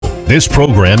This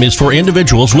program is for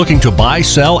individuals looking to buy,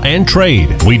 sell, and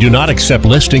trade. We do not accept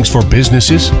listings for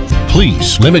businesses.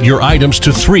 Please limit your items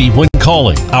to 3 when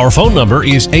calling. Our phone number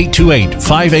is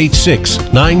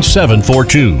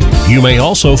 828-586-9742. You may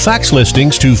also fax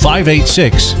listings to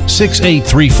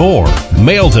 586-6834.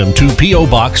 Mail them to P.O.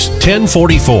 Box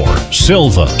 1044,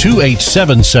 Silva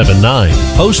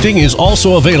 28779. Posting is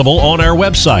also available on our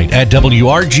website at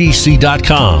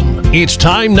WRGC.com. It's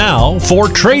time now for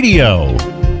Tradio.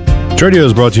 Tradio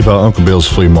is brought to you by Uncle Bill's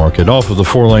Flea Market off of the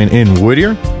 4-lane in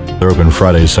Whittier. They're open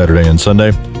Friday, Saturday, and Sunday.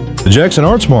 The Jackson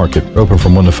Arts Market, open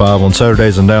from 1 to 5 on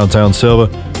Saturdays in downtown Silva.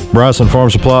 Bryson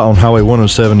Farm Supply on Highway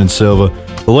 107 in Silva.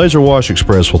 The Laser Wash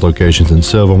Express with locations in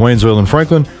Silva, Waynesville, and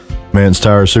Franklin. Mann's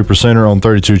Tire Super Center on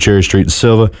 32 Cherry Street in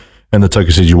Silva. And the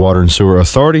Tuckasegee Water and Sewer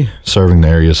Authority, serving the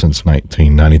area since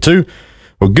 1992.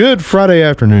 Well, good Friday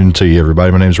afternoon to you,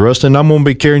 everybody. My name's Rustin. I'm going to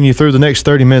be carrying you through the next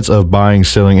 30 minutes of buying,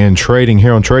 selling, and trading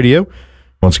here on Tradio.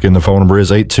 Once again, the phone number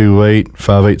is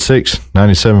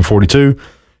 828-586-9742. You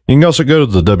can also go to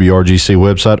the WRGC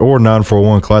website or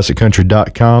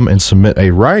 941classiccountry.com and submit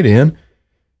a write-in,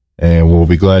 and we'll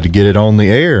be glad to get it on the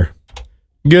air.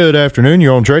 Good afternoon.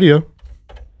 You're on Tradio.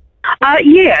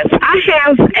 Yes, I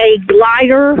have a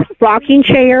glider rocking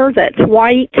chair that's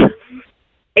white,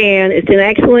 and it's in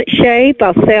excellent shape.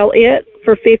 I'll sell it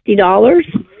for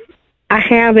 $50. I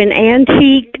have an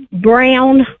antique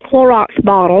brown Clorox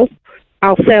bottle.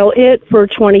 I'll sell it for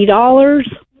 $20.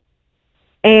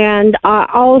 And I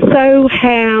also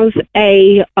have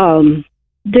a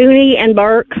Dooney and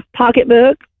Burke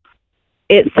pocketbook.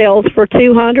 It sells for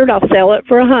 $200. I'll sell it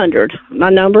for $100. My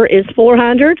number is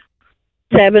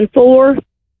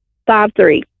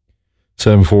 400-7453.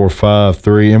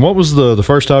 7453. And what was the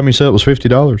first time you said it was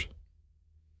 $50?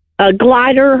 A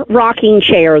glider rocking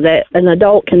chair that an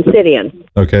adult can sit in.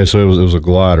 Okay, so it was a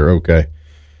glider. Okay.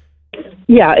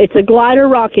 Yeah, it's a glider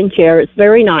rocking chair. It's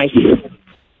very nice.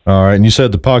 All right, and you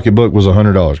said the pocketbook was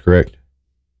 $100, correct?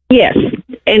 Yes,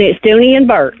 and it's Dooney and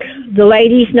Burke. The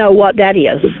ladies know what that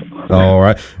is. All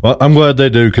right. Well, I'm glad they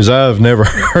do, because I've never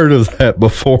heard of that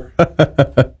before.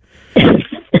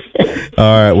 All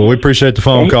right. Well, we appreciate the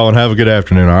phone call and have a good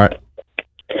afternoon. All right.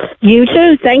 You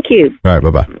too. Thank you. All right.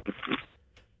 Bye-bye.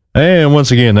 And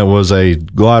once again, that was a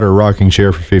glider rocking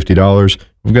chair for $50.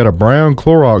 We've got a brown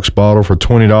Clorox bottle for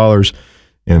 $20.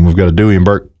 And we've got a Dewey and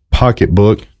Burke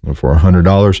pocketbook for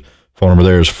 $100. Phone number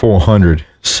there is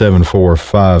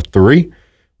 400-7453.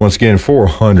 Once again,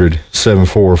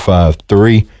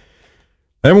 400-7453.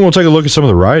 And we're going to take a look at some of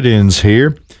the write-ins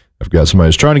here. I've got somebody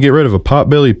who's trying to get rid of a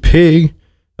potbelly pig.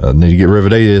 Need to get rid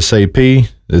of it ASAP.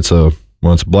 It's a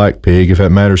black pig, if that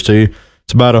matters to you.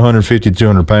 It's about 150 to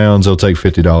 200 pounds. They'll take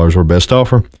 $50 or best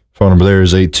offer. Phone number there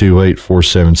is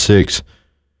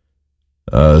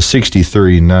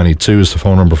 828-476-6392 is the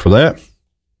phone number for that.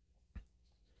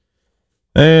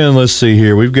 And let's see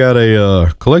here. We've got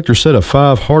a collector set of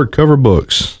 5 hardcover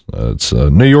books. It's a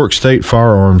New York State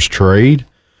Firearms Trade.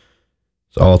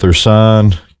 It's author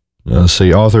signed.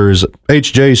 Author is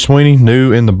H.J. Sweeney,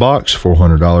 new in the box,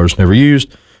 $400, never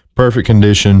used, perfect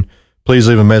condition. Please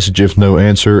leave a message if no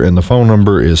answer, and the phone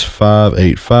number is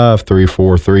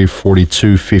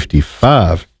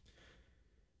 585-343-4255.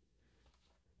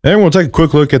 And we'll take a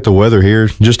quick look at the weather here.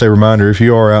 Just a reminder, if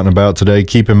you are out and about today,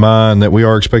 keep in mind that we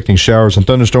are expecting showers and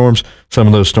thunderstorms. Some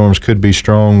of those storms could be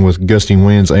strong with gusty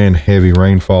winds and heavy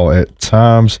rainfall at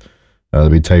times. They'll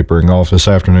be tapering off this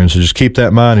afternoon, so just keep that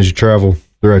in mind as you travel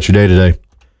throughout your day today.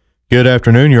 Good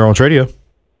afternoon. You're on Tradio.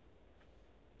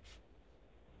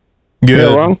 Good.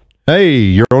 Hello? Hey,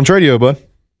 you're on Tradio, bud.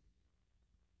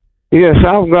 Yes,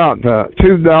 I've got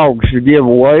 2 dogs to give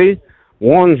away.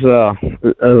 One's a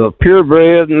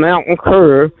purebred mountain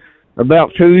cur,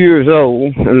 about 2 years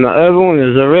old, and the other one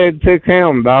is a red tick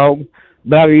hound dog,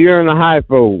 about 1.5 years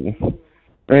old.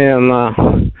 And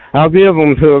I'll give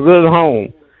them to a good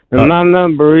home. And my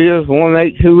number is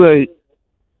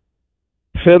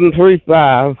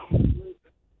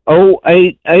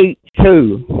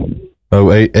 1-828-735-0882.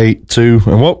 0882.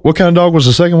 And what kind of dog was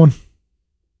the second one?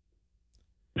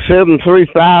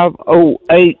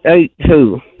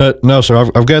 735-0882. No, sir.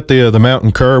 I've got the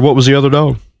mountain cur. What was the other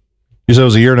dog? You said it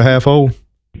was 1.5 years old?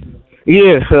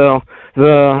 Yes, the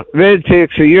red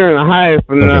tick's 1.5 years,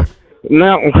 and okay. The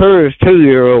mountain cur is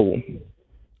 2-year-old.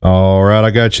 All right,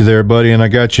 I got you there, buddy, and I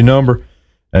got your number,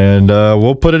 and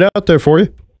we'll put it out there for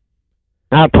you.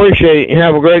 I appreciate it. You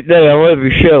have a great day. I love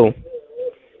your show.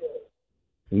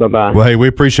 Bye-bye. Well, hey, we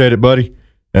appreciate it, buddy,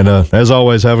 and as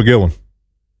always, have a good one.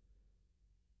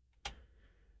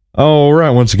 All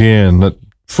right, once again,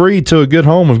 free to a good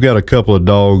home. We've got a couple of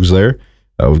dogs there.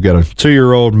 We've got a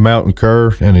 2-year-old mountain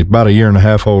cur and about a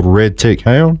 1.5-year-old red tick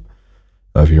hound.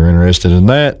 If you're interested in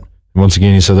that, once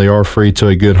again, he said they are free to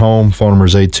a good home. Phone number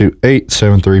is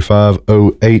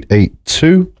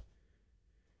 828-735-0882.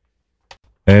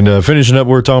 And finishing up,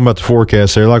 we're talking about the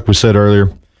forecast there. Like we said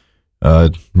earlier,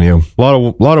 a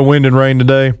lot of wind and rain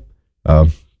today.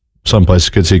 Some places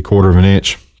could see 1/4 of an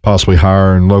inch, possibly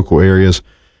higher in local areas.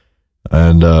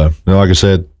 And like I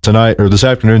said, this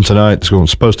afternoon tonight,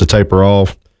 it's supposed to taper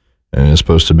off, and it's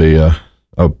supposed to be a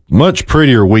much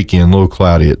prettier weekend. A little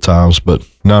cloudy at times, but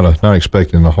not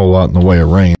expecting a whole lot in the way of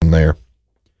rain there.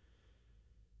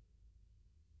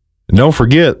 And don't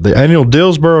forget, the annual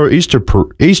Dillsboro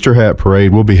Easter Hat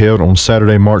Parade will be held on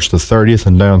Saturday, March the 30th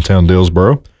in downtown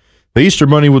Dillsboro. The Easter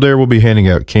Bunny will be handing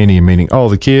out candy and meeting all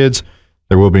the kids.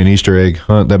 There will be an Easter egg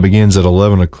hunt that begins at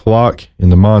 11 o'clock in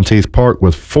the Monteith Park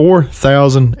with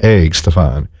 4,000 eggs to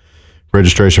find.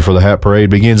 Registration for the Hat Parade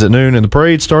begins at noon, and the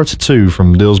parade starts at 2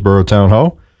 from Dillsboro Town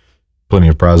Hall. Plenty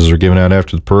of prizes are given out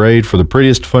after the parade for the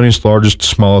prettiest, funniest, largest,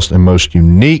 smallest, and most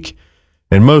unique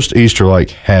and most Easter-like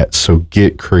hats, so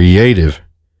get creative.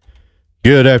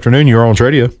 Good afternoon. You're on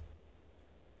Radio.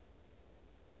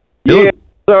 Yes,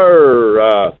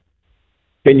 sir.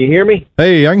 Can you hear me?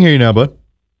 Hey, I can hear you now, bud.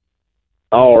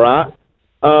 All right.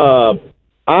 I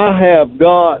have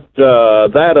got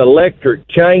that electric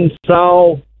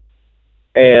chainsaw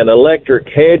and electric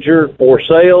hedger for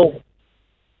sale.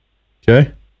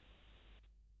 Okay.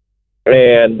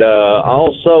 And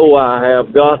also I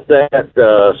have got that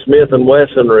Smith &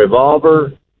 Wesson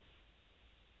revolver.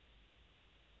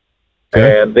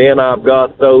 Okay. And then I've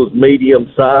got those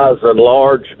medium size and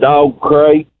large dog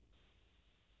crates.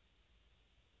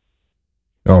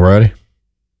 All righty.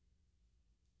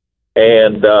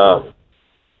 And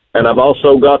I've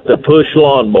also got the push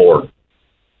lawnmower.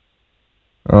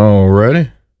 All righty.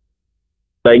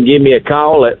 They can give me a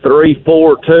call at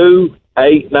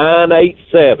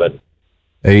 342-8987.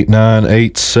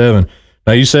 8987.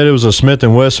 Now, you said it was a Smith &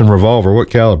 Wesson revolver. What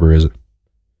caliber is it?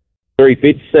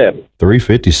 357.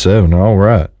 357. All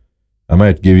right. I might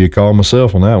have to give you a call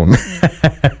myself on that one.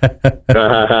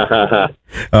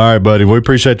 All right, buddy. We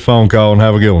appreciate the phone call and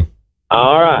have a good one.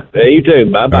 All right. You too.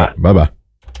 Bye-bye. All right, bye-bye.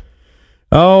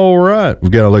 All right.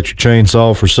 We've got an electric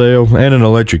chainsaw for sale and an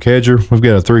electric hedger. We've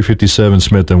got a 357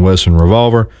 Smith & Wesson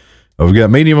revolver. We've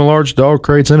got medium and large dog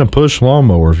crates and a push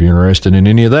lawnmower. If you're interested in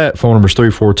any of that, phone number is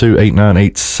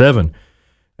 342-8987. And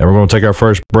we're going to take our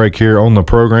first break here on the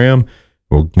program.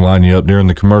 We'll line you up during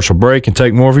the commercial break and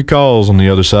take more of your calls on the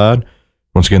other side.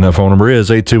 Once again, that phone number is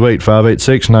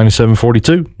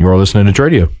 828-586-9742. You are listening to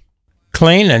Radio.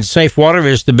 Clean and safe water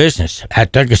is the business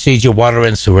at Tuckasegee Water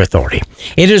and Sewer Authority.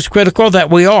 It is critical that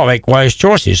we all make wise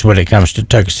choices when it comes to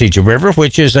Tuckasegee River,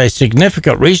 which is a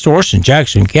significant resource in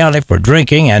Jackson County for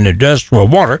drinking and industrial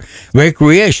water,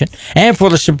 recreation, and for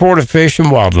the support of fish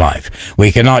and wildlife.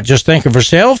 We cannot just think of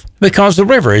ourselves because the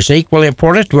river is equally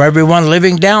important to everyone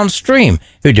living downstream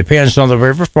who depends on the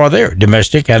river for their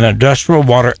domestic and industrial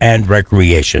water and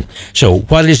recreation. So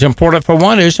what is important for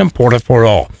one is important for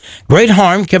all. Great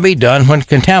harm can be done when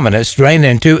contaminants drain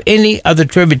into any other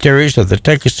tributaries of the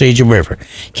Tuckasegee River.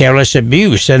 Careless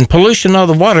abuse and pollution of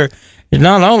the water is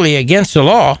not only against the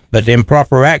law, but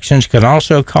improper actions can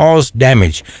also cause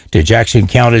damage to Jackson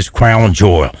County's crown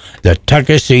jewel, the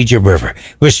Tuckasegee River,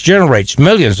 which generates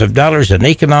millions of dollars in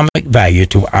economic value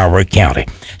to our county.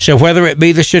 So whether it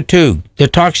be the Chatuge, the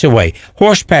Toxaway,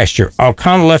 Horse Pasture,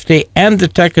 Oconaluftee, and the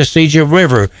Tuckasegee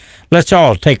River, let's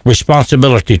all take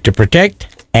responsibility to protect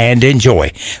and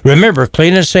enjoy. Remember,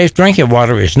 clean and safe drinking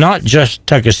water is not just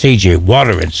Tuckasegee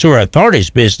Water and Sewer Authority's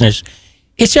business,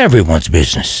 it's everyone's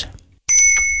business.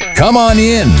 Come on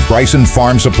in. Bryson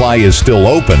Farm Supply is still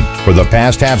open. For the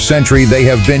past half-century, they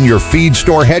have been your feed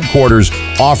store headquarters,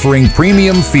 offering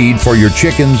premium feed for your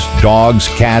chickens, dogs,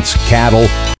 cats, cattle,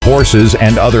 horses,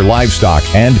 and other livestock,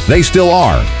 and they still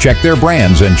are. Check their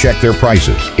brands and check their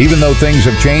prices. Even though things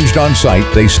have changed on site,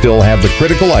 they still have the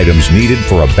critical items needed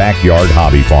for a backyard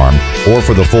hobby farm or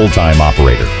for the full-time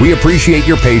operator. We appreciate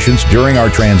your patience during our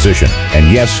transition.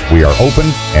 And yes, we are open,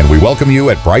 and we welcome you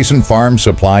at Bryson Farm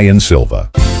Supply in Silva.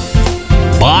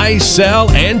 Buy, sell,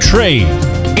 and trade.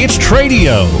 It's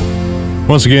Tradio.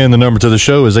 Once again, the number to the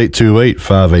show is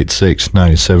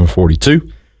 828-586-9742.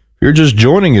 If you're just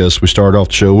joining us, we started off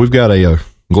the show. We've got a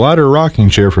glider rocking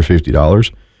chair for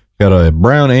 $50. Got a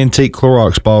brown antique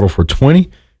Clorox bottle for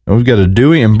 $20. And we've got a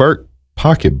Dewey and Burke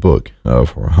pocketbook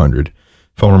for $100.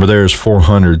 Phone number there is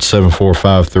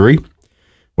 400-7453.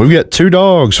 We've got 2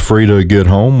 dogs free to a good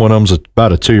home. One of them's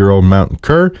about a 2-year-old mountain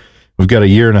cur. We've got a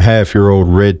 1.5-year-old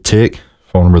red tick.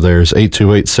 Phone number there is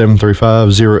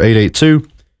 828-735-0882.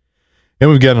 And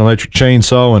we've got an electric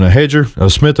chainsaw and a hedger, a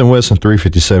Smith & Wesson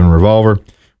 357 revolver.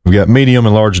 We've got medium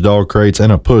and large dog crates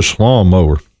and a push lawn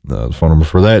mower. The phone number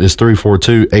for that is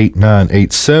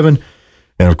 342-8987.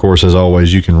 And, of course, as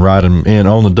always, you can write them in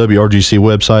on the WRGC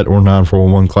website or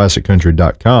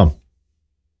 9411classiccountry.com.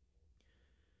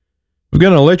 We've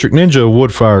got an Electric Ninja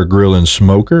wood fire grill and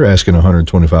smoker asking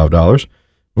 $125.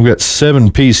 We've got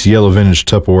 7-piece yellow vintage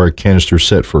Tupperware canister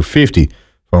set for $50.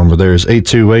 Phone number there is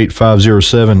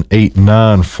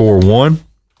 828-507-8941.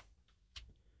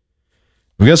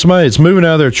 We've got somebody that's moving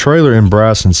out of their trailer in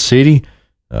Bryson City.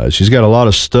 She's got a lot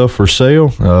of stuff for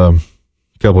sale. A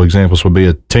couple examples would be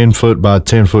a 10-foot by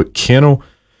 10-foot kennel.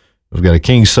 We've got a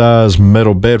king-size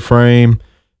metal bed frame,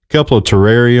 a couple of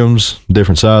terrariums,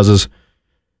 different sizes.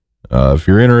 If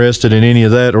you're interested in any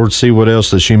of that or to see what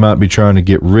else that she might be trying to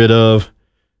get rid of,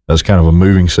 that's kind of a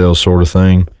moving sale sort of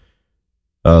thing.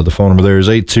 The phone number there is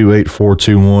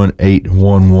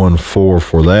 828-421-8114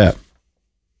 for that.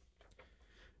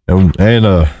 And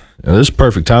this is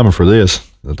perfect timing for this.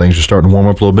 Things are starting to warm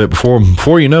up a little bit.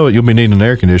 Before you know it, you'll be needing an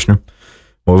air conditioner.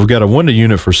 Well, we've got a window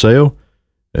unit for sale.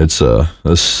 It's,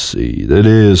 let's see, it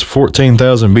is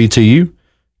 14,000 BTU.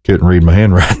 Couldn't read my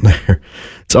handwriting there.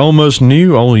 It's almost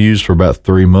new, only used for about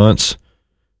 3 months.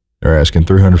 They're asking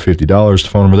 $350. The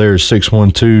phone number there is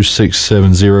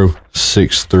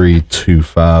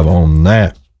 612-670-6325 on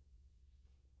that.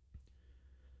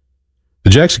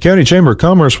 The Jackson County Chamber of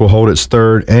Commerce will hold its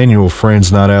third annual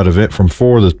Friends Night Out event from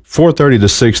 4:30 to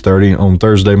 6:30 on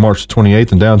Thursday, March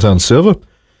 28th in downtown Silva.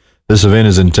 This event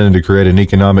is intended to create an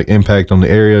economic impact on the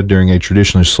area during a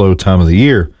traditionally slow time of the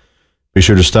year. Be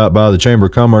sure to stop by the Chamber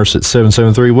of Commerce at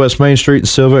 773 West Main Street in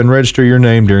Silva and register your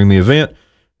name during the event.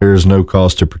 There is no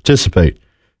cost to participate.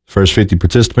 The first 50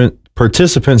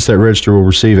 participants that register will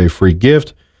receive a free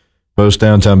gift. Most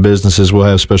downtown businesses will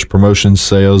have special promotions,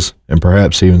 sales, and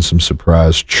perhaps even some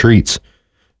surprise treats.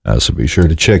 So be sure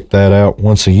to check that out.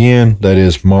 Once again, that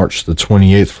is March the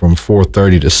 28th from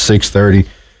 4:30 to 6:30.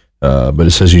 But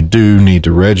it says you do need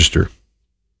to register.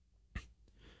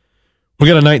 We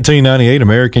got a 1998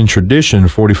 American Tradition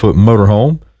 40-foot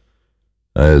motorhome.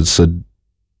 It's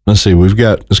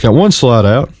got one slide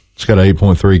out. It's got an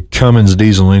 8.3 Cummins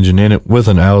diesel engine in it with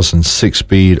an Allison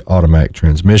 6-speed automatic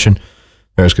transmission.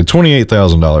 They're asking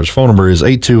 $28,000. Phone number is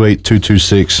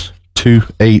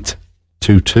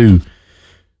 828-226-2822.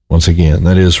 Once again,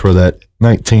 that is for that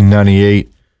 1998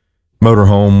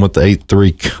 motorhome with the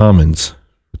 8.3 Cummins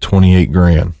for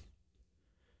 $28,000.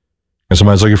 And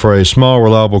somebody's looking for a small,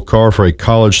 reliable car for a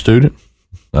college student,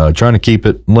 trying to keep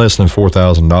it less than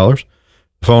 $4,000.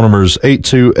 The phone number is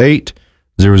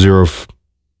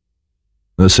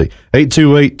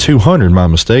 828-200, my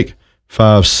mistake,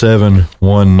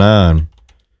 5719.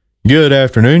 Good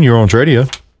afternoon. You're on Radio.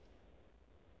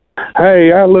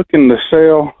 Hey, I'm looking to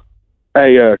sell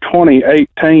a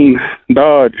 2018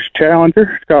 Dodge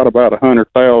Challenger. It's got about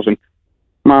 100,000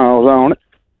 miles on it.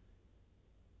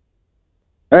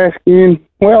 Asking,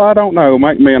 well, I don't know.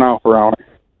 Make me an offer on it.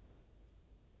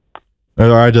 All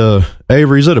right,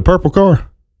 Avery, is it a purple car?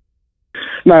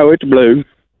 No, it's blue.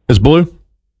 It's blue?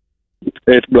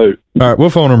 It's blue. All right,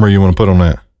 what phone number you want to put on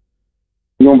that?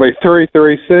 It's going to be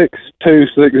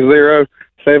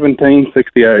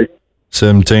 336-260-1768.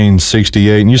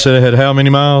 1768. And you said it had how many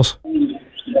miles? I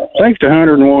think it's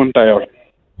 101,000.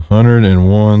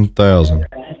 101,000.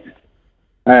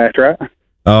 That's right.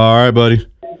 All right, buddy.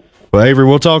 Well, Avery,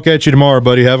 we'll talk at you tomorrow,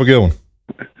 buddy. Have a good one.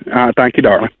 Thank you,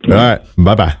 darling. All right.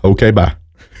 Bye-bye. Okay, bye.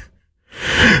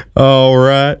 All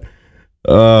right.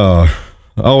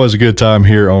 Always a good time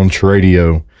here on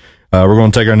Tradio. We're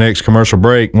going to take our next commercial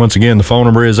break. Once again, the phone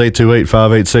number is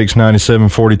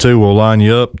 828-586-9742. We'll line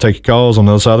you up, take your calls on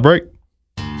the other side of the break.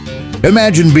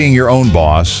 Imagine being your own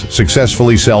boss,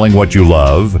 successfully selling what you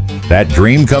love. That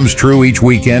dream comes true each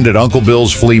weekend at Uncle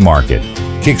Bill's Flea Market.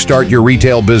 Kickstart your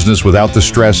retail business without the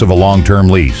stress of a long-term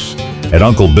lease. At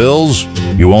Uncle Bill's,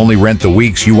 you only rent the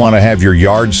weeks you want to have your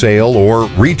yard sale or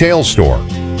retail store.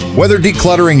 Whether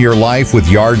decluttering your life with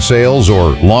yard sales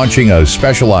or launching a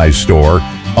specialized store,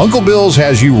 Uncle Bill's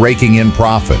has you raking in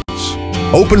profits.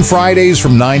 Open Fridays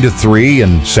from 9 to 3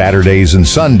 and Saturdays and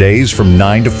Sundays from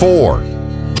 9 to 4.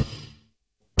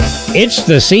 It's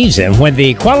the season when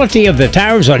the quality of the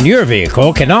tires on your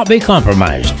vehicle cannot be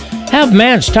compromised. Have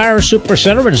Man's Tire Super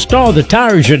Center install the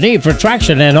tires you need for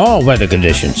traction in all weather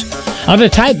conditions. On a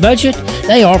tight budget,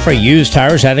 they offer used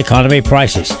tires at economy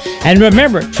prices. And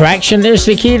remember, traction is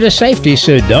the key to safety,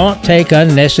 so don't take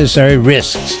unnecessary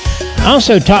risks.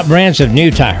 Also, top brands of new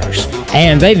tires,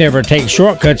 and they never take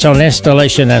shortcuts on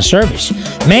installation and service.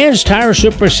 Man's Tire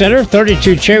Super Center,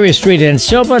 32 Cherry Street in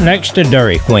Silva, next to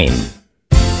Dairy Queen.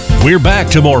 We're back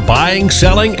to more buying,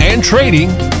 selling, and trading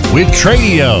with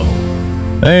Tradio.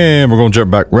 And we're going to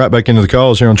jump right back into the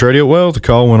calls here on Tradio. Well, the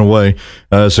call went away.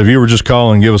 So if you were just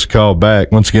calling, give us a call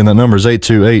back. Once again, that number is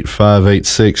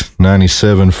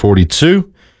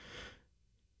 828-586-9742.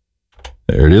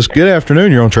 There it is. Good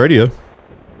afternoon. You're on Tradio.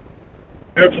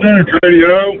 Good afternoon,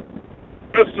 Tradio.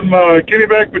 Got some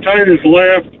Kennebec potatoes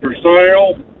left for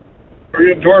sale. We're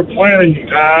getting toward planting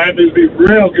time. These would be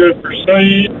real good for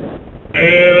seed.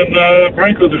 And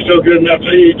frankly, they're still good enough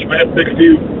to eat. We had to pick a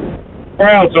few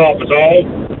sprouts off is all.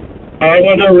 I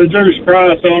went to a reduced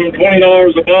price on them,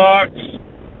 $20 a box.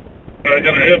 I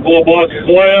got a handful of boxes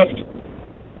left.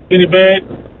 Kennebec,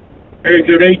 area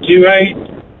code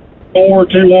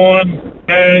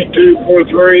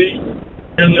 828-421-9243.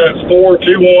 And that's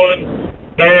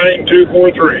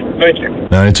 421-9243. Thank you.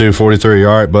 9243.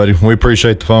 All right, buddy. We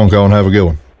appreciate the phone call and have a good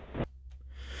one.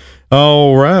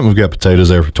 All right. We've got potatoes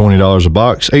there for $20 a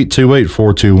box.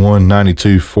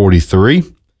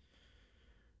 828-421-9243.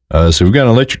 So we've got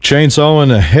an electric chainsaw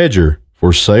and a hedger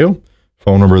for sale.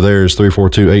 Phone number there is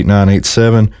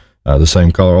 342-8987. The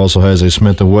same caller also has a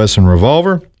Smith & Wesson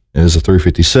revolver. It is a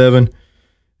 .357.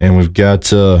 And we've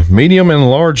got medium and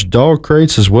large dog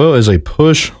crates as well as a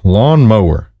push lawn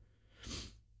mower.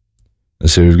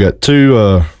 Let's see, we've got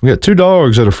two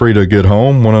dogs that are free to a good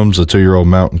home. One of them's a 2-year-old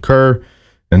Mountain Cur,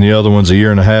 and the other one's a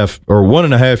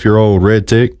 1.5-year-old Red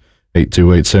Tick.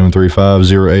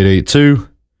 828-735-0882.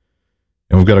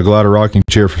 And we've got a glider rocking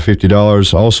chair for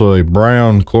 $50. Also a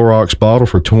brown Clorox bottle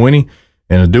for $20,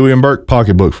 and a Dewey and Burke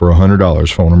pocketbook for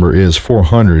 $100. Phone number is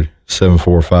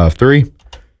 400-7453.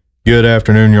 Good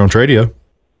afternoon. You're on Tradio.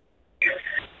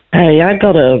 Hey, I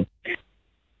got a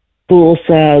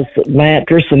full-size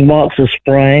mattress and box of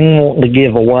spring wanting to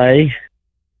give away.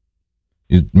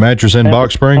 Mattress and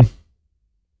box spring?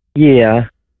 Yeah.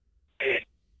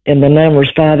 And the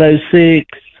number's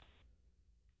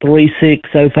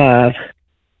 506-3605.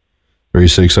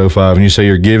 3605. And you say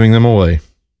you're giving them away?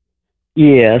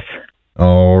 Yes.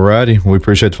 All righty. We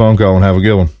appreciate the phone call and have a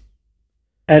good one.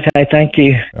 Okay, thank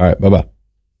you. All right, bye-bye.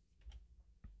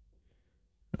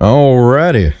 All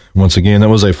righty. Once again, that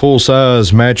was a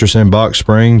full-size mattress and box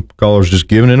spring. Caller's just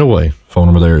giving it away. Phone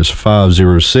number there is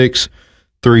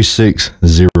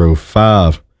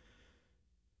 506-3605.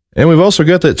 And we've also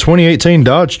got that 2018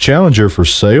 Dodge Challenger for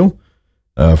sale.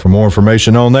 For more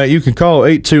information on that, you can call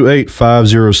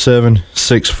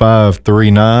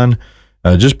 828-507-6539.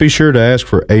 Just be sure to ask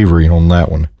for Avery on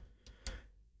that one.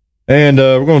 And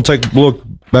we're going to take a look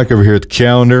back over here at the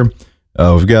calendar.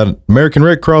 We've got American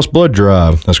Red Cross Blood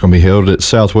Drive. That's going to be held at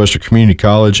Southwestern Community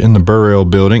College in the Burrell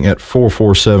Building at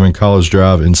 447 College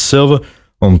Drive in Silva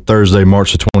on Thursday,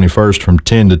 March the 21st from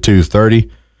 10 to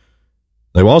 2:30.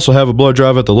 They will also have a blood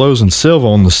drive at the Lowe's in Silva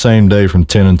on the same day from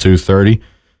 10 and 2:30.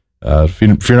 If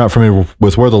you're not familiar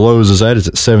with where the Lowe's is at, it's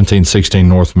at 1716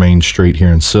 North Main Street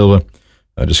here in Silva.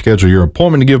 To schedule your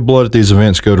appointment to give blood at these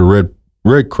events, go to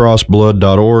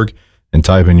redcrossblood.org and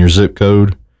type in your zip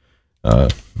code.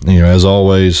 As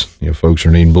always, folks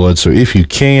are needing blood. So if you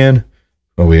can,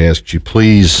 we ask that you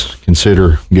please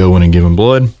consider going and giving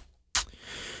blood.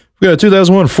 We've got a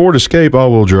 2001 Ford Escape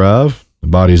all-wheel drive. The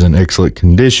body's in excellent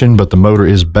condition, but the motor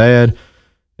is bad.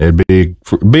 It'd be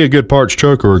a good parts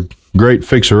truck or a great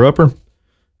fixer-upper.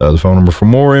 The phone number for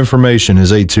more information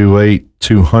is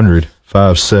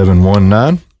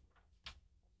 828-200-5719.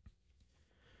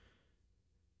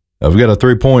 I've got a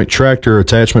 3-point tractor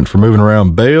attachment for moving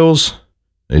around bales.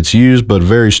 It's used but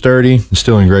very sturdy. It's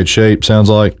still in great shape, sounds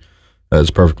like.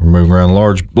 It's perfect for moving around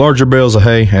larger bales of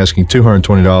hay, asking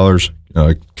 $220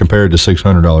 compared to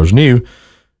 $600 new.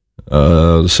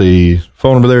 Let's see.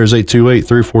 Phone number there is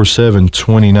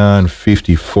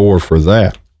 828-347-2954 for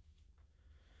that.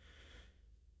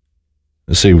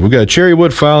 Let's see. We've got a cherry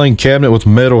wood filing cabinet with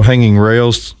metal hanging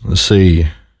rails. Let's see.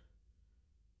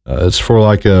 It's for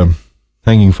like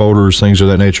hanging folders, things of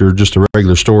that nature, just a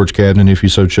regular storage cabinet if you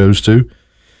so chose to.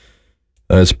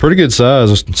 It's a pretty good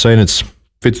size. I'm saying it's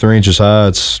 53 inches high.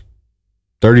 It's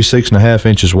 36.5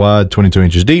 inches wide, 22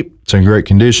 inches deep. It's in great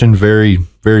condition. Very,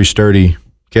 very sturdy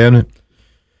cabinet.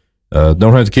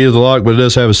 Don't have the key to the lock, but it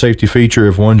does have a safety feature.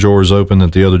 If one drawer is open,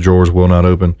 that the other drawers will not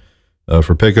open.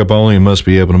 For pickup only, it must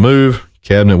be able to move.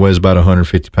 Cabinet weighs about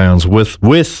 150 pounds with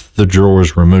the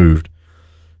drawers removed.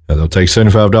 They'll take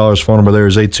 $75. Phone number there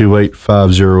is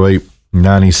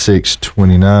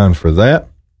 828-508-9629 for that.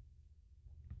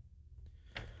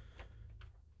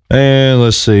 And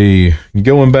let's see,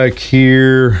 going back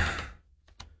here,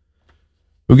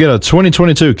 we've got a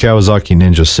 2022 Kawasaki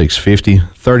Ninja 650,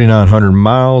 3,900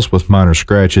 miles with minor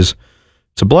scratches.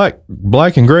 It's a black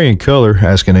and gray in color,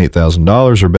 asking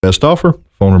 $8,000 or best offer.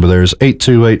 Phone number there is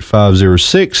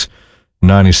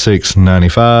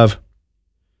 828-506-9695.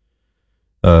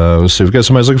 Let's see, we've got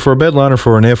somebody's looking for a bed liner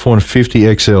for an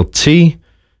F-150 XLT.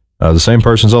 The same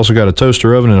person's also got a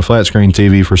toaster oven and a flat screen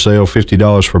TV for sale,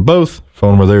 $50 for both.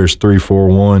 Phone number there is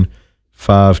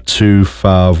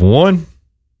 341-5251.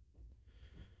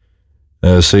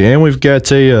 Let's see, and we've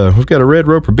got a Red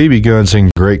Roper BB guns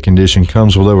in great condition.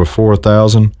 Comes with over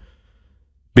 4,000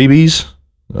 BBs.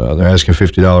 They're asking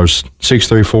 $50.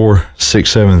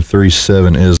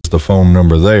 634-6737 is the phone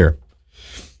number there.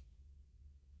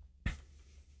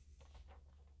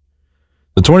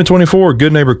 The 2024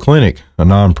 Good Neighbor Clinic, a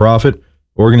nonprofit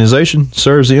organization,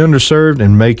 serves the underserved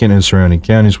in Macon and surrounding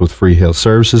counties with free health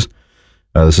services.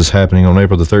 This is happening on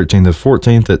April the 13th and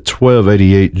 14th at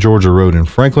 1288 Georgia Road in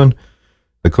Franklin.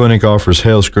 The clinic offers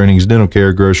health screenings, dental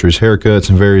care, groceries, haircuts,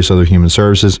 and various other human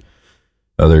services.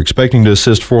 They're expecting to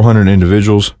assist 400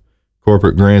 individuals.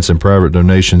 Corporate grants and private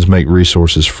donations make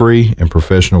resources free, and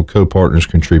professional co-partners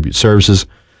contribute services.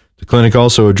 The clinic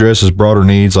also addresses broader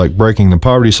needs like breaking the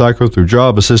poverty cycle through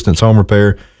job assistance, home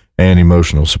repair, and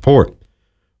emotional support.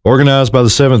 Organized by the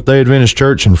Seventh-day Adventist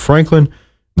Church in Franklin,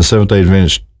 the Seventh-day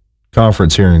Adventist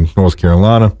Conference here in North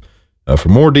Carolina. For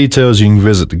more details, you can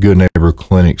visit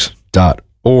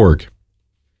thegoodneighborclinics.org.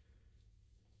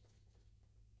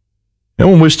 And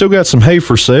when we've still got some hay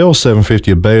for sale,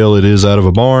 $7.50 a bale. It is out of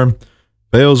a barn.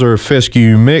 Bales are a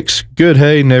fescue mix. Good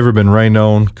hay, never been rained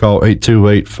on. Call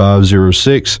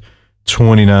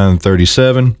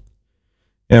 828-506-2937.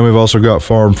 And we've also got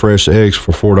farm fresh eggs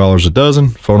for $4 a dozen.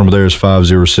 Phone number there is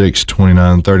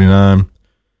 506-2939.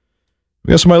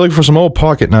 We got somebody looking for some old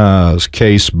pocket knives,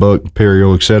 Case, Buck,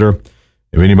 Imperial, etc.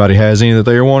 If anybody has any that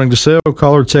they are wanting to sell,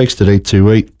 call or text at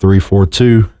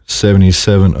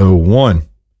 828-342-7701.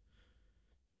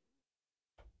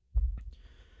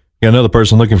 Got another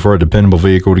person looking for a dependable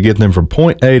vehicle to get them from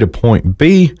point A to point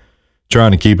B, trying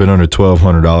to keep it under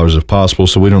 $1,200 if possible,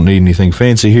 so we don't need anything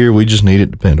fancy here. We just need it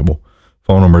dependable.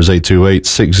 Phone number is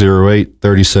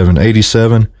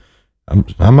 828-608-3787.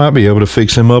 I might be able to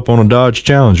fix him up on a Dodge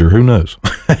Challenger. Who knows?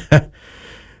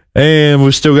 And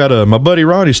we've still got my buddy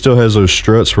Ronnie still has those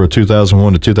struts for a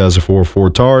 2001 to 2004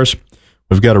 Ford Taurus.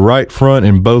 We've got a right front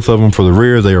and both of them for the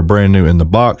rear. They are brand new in the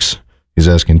box. He's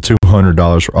asking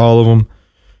 $200 for all of them.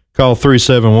 Call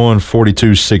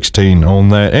 371-4216 on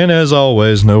that. And as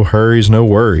always, no hurries, no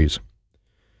worries.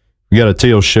 We got a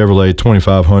Teal Chevrolet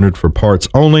 2500 for parts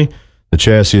only. The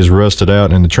chassis is rusted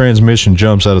out and the transmission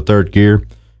jumps out of third gear.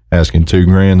 Asking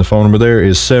 $2,000. The phone number there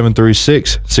is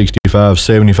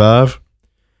 736-6575.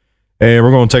 And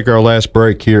we're going to take our last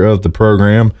break here of the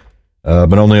program.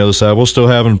 But on the other side, we'll still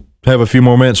have a few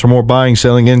more minutes for more buying,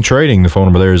 selling, and trading. The phone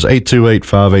number there is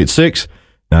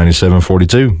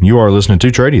 828-586-9742. You are listening to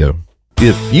Tradio.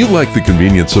 If you like the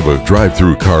convenience of a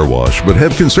drive-through car wash but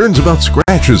have concerns about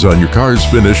scratches on your car's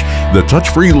finish, the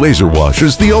touch-free laser wash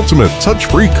is the ultimate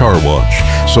touch-free car wash.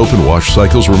 Soap and wash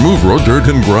cycles remove road dirt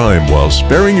and grime while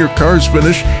sparing your car's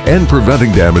finish and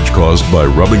preventing damage caused by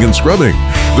rubbing and scrubbing.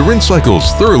 The rinse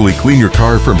cycles thoroughly clean your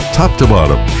car from top to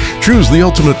bottom. Choose the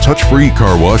ultimate touch-free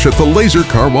car wash at the Laser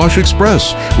Car Wash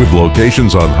Express, with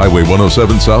locations on Highway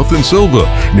 107 South in Silva,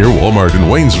 near Walmart in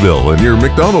Waynesville, and near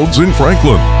McDonald's in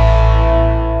Franklin.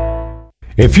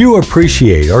 If you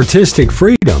appreciate artistic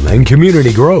freedom and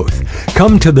community growth,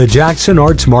 come to the Jackson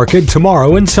Arts Market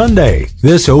tomorrow and Sunday.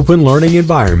 This open learning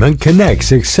environment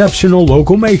connects exceptional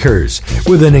local makers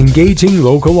with an engaging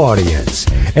local audience.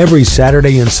 Every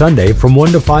Saturday and Sunday from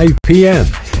 1 to 5 p.m.,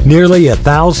 nearly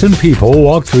 1,000 people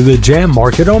walk through the Jam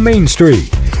Market on Main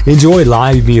Street. Enjoy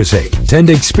live music and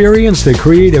experience the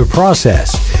creative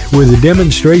process with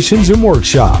demonstrations and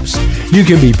workshops. You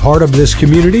can be part of this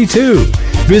community too.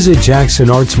 Visit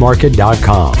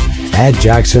JacksonArtsMarket.com. Add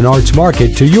Jackson Arts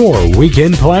Market to your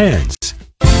weekend plans.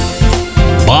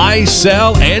 Buy,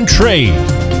 sell, and trade.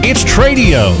 It's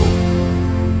Tradio.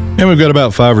 And we've got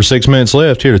about 5 or 6 minutes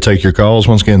left here to take your calls.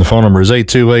 Once again, the phone number is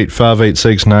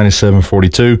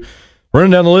 828-586-9742.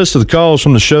 Running down the list of the calls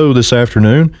from the show this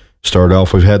afternoon. Start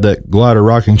off, we've had that glider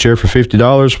rocking chair for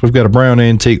 $50. We've got a brown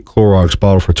antique Clorox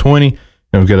bottle for $20.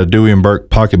 And we've got a Dewey & Burke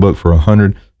pocketbook for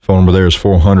 $100. Phone number there is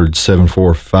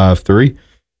 400-7453.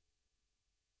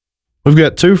 We've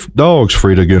got 2 dogs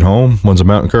free to get home. One's a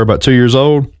Mountain Cur, about 2 years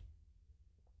old.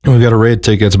 And we've got a red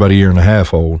tick that's about 1.5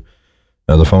 years old.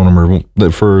 The phone number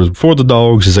for the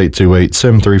dogs is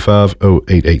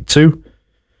 828-735-0882. We've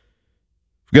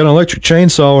got an electric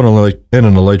chainsaw and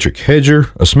an electric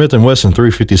hedger, a Smith & Wesson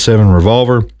 357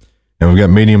 revolver, and we've got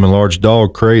medium and large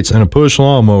dog crates and a push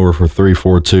lawnmower for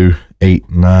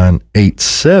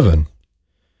 $342-8987.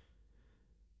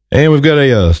 And we've got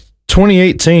a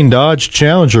 2018 Dodge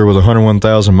Challenger with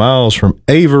 101,000 miles from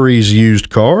Avery's Used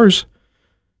Cars.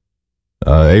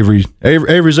 Avery's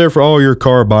there for all your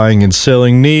car buying and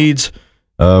selling needs,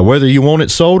 whether you want it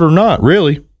sold or not,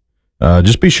 really.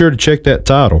 Just be sure to check that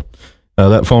title.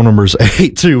 That phone number is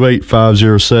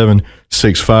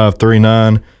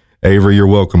 828-507-6539. Avery, you're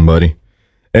welcome, buddy.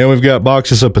 And we've got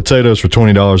boxes of potatoes for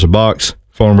 $20 a box.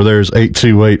 Phone number there is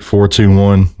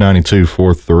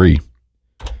 828-421-9243.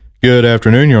 Good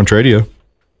afternoon. You're on Tradio.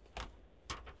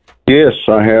 Yes,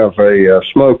 I have a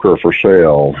smoker for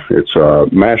sale. It's a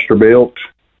master built,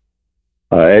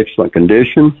 excellent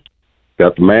condition.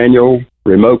 Got the manual,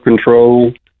 remote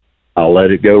control. I'll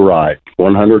let it go right.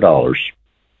 $100.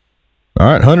 All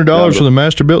right, $100 for the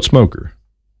master built smoker.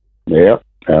 Yep.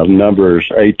 The number is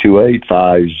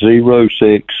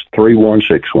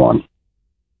 828-506-3161.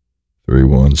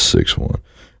 3161.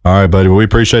 All right, buddy. Well, we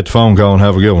appreciate the phone call and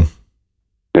have a good one.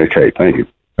 Okay, thank you.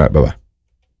 All right, bye-bye.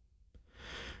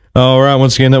 All right,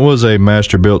 once again, that was a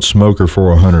master built smoker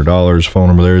for $100. Phone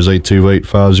number there is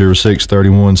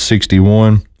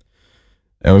 828-506-3161.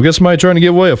 And we've got somebody trying to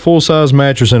give away a full-size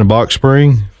mattress and a box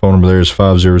spring. Phone number there is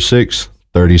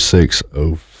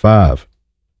 506-3605.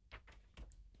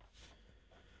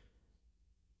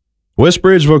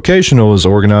 Westbridge Vocational is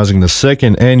organizing the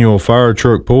second annual fire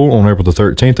truck pool on April the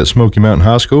 13th at Smoky Mountain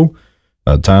High School.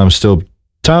 Time is still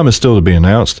to be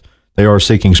announced. They are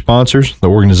seeking sponsors. The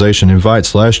organization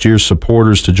invites last year's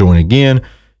supporters to join again.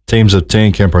 Teams of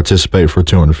 10 can participate for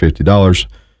 $250.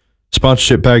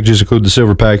 Sponsorship packages include the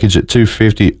silver package at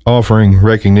 $250, offering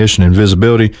recognition and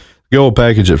visibility. The gold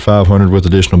package at $500 with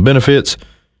additional benefits.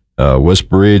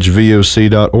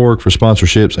 WestbridgeVOC.org for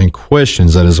sponsorships and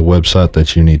questions. That is a website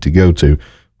that you need to go to.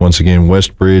 Once again,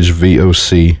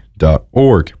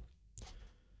 WestbridgeVOC.org.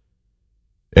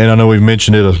 And I know we've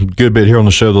mentioned it a good bit here on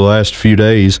the show the last few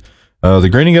days. The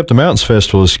Greening Up the Mountains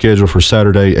Festival is scheduled for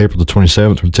Saturday, April the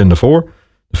 27th from 10 to 4.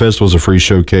 The festival is a free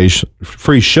showcase,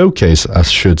 I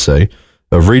should say,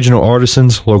 of regional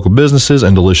artisans, local businesses,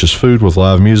 and delicious food with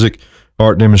live music,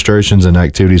 art demonstrations, and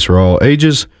activities for all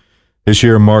ages. This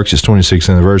year marks its 26th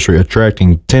anniversary,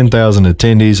 attracting 10,000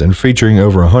 attendees and featuring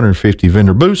over 150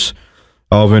 vendor booths.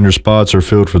 All vendor spots are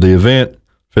filled for the event.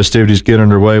 Festivities get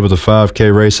underway with a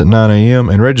 5K race at 9 a.m.,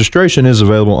 and registration is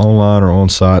available online or on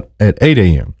site at 8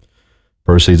 a.m.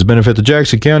 Proceeds benefit the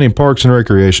Jackson County Parks and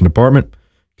Recreation Department.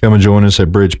 Come and join us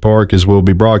at Bridge Park, as we'll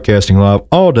be broadcasting live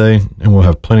all day, and we'll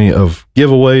have plenty of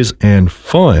giveaways and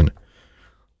fun.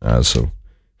 So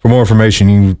for more information,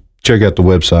 you can check out the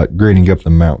website, Greening Up the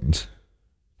Mountains.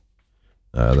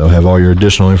 They'll have all your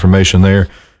additional information there,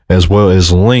 as well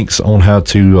as links on how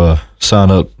to sign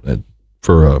up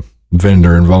for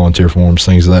vendor and volunteer forms,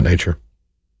 things of that nature.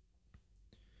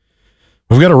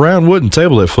 We've got a round wooden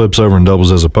table that flips over and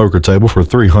doubles as a poker table for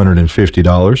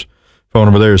 $350. Phone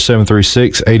number there is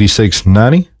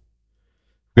 736-8690. We've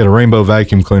got a rainbow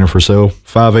vacuum cleaner for sale,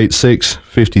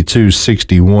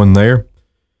 586-5261 there.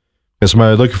 Got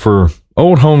somebody looking for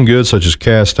old home goods such as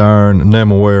cast iron,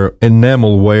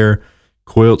 enamelware,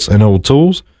 quilts, and old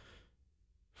tools.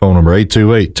 Phone number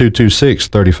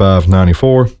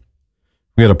 828-226-3594.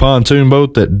 We got a pontoon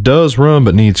boat that does run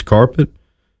but needs carpet.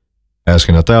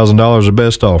 Asking $1,000 the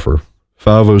best offer.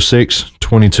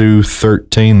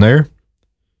 506-2213 there.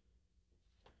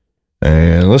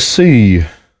 And let's see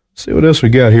what else we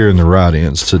got here in the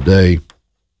write-ins today.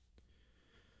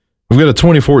 We've got a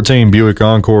 2014 Buick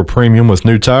Encore Premium with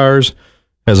new tires.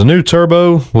 Has a new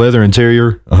turbo, leather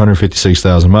interior,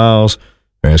 156,000 miles.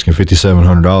 They're asking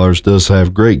 $5,700. Does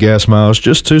have great gas mileage,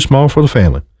 just too small for the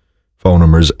family. Phone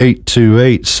number is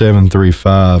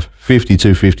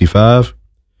 828-735-5255.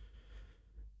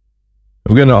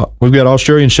 We've got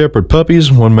Australian Shepherd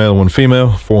puppies, one male, one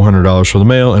female, $400 for the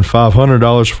male and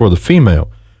 $500 for the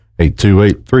female.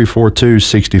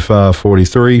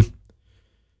 828-342-6543.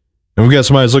 And we've got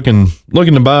somebody who's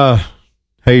looking to buy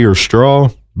hay or straw,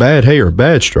 bad hay or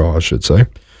bad straw, I should say.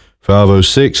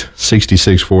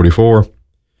 506-6644.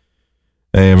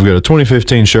 And we've got a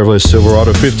 2015 Chevrolet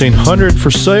Silverado 1500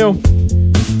 for sale.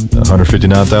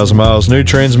 159,000 miles, new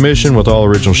transmission with all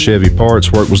original Chevy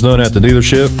parts. Work was done at the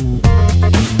dealership.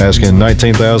 Asking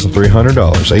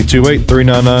 $19,300.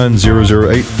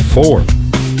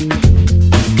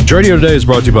 828-399-0084. Radio today is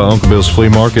brought to you by Uncle Bill's Flea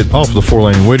Market off of the 4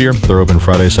 Lane in Whittier. They're open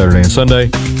Friday, Saturday, and Sunday.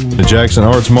 The Jackson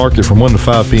Arts Market from 1 to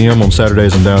 5 p.m. on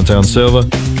Saturdays in downtown Silva.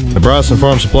 The Bryson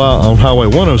Farm Supply on Highway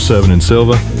 107 in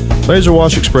Silva. Laser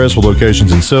Wash Express with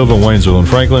locations in Silva, Waynesville, and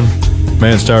Franklin.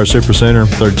 Mans Tire Supercenter,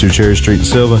 32 Cherry Street in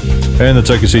Silva. And the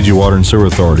Tuckasegee Water and Sewer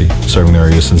Authority, serving the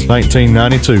area since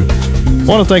 1992. I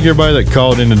want to thank everybody that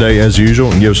called in today as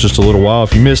usual and give us just a little while.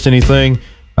 If you missed anything,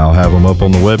 I'll have them up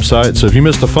on the website. So if you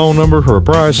missed a phone number or a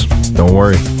price, don't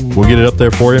worry. We'll get it up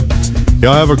there for you.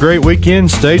 Y'all have a great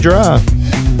weekend. Stay dry.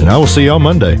 And I will see y'all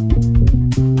Monday.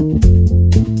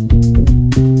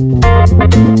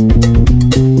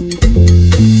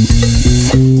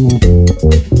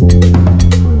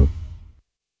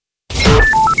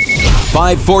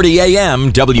 .540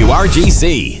 AM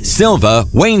WRGC, Silva,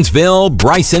 Waynesville,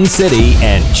 Bryson City,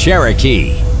 and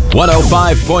Cherokee.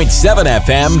 105.7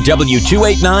 FM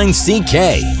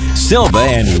W289CK, Silva,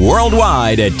 and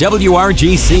worldwide at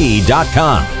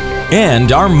WRGC.com.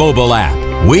 And our mobile app.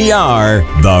 We are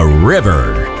The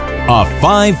River, a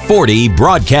 540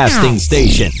 broadcasting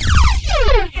station.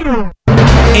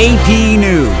 AP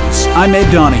News. I'm Ed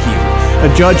Donahue.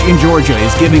 A judge in Georgia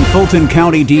is giving Fulton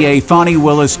County DA Fani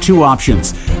Willis two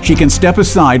options. She can step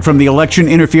aside from the election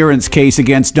interference case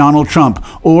against Donald Trump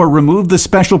or remove the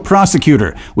special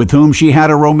prosecutor with whom she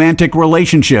had a romantic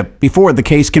relationship before the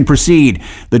case can proceed.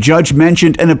 The judge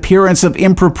mentioned an appearance of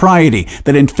impropriety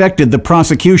that infected the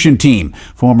prosecution team.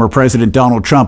 Former President Donald Trump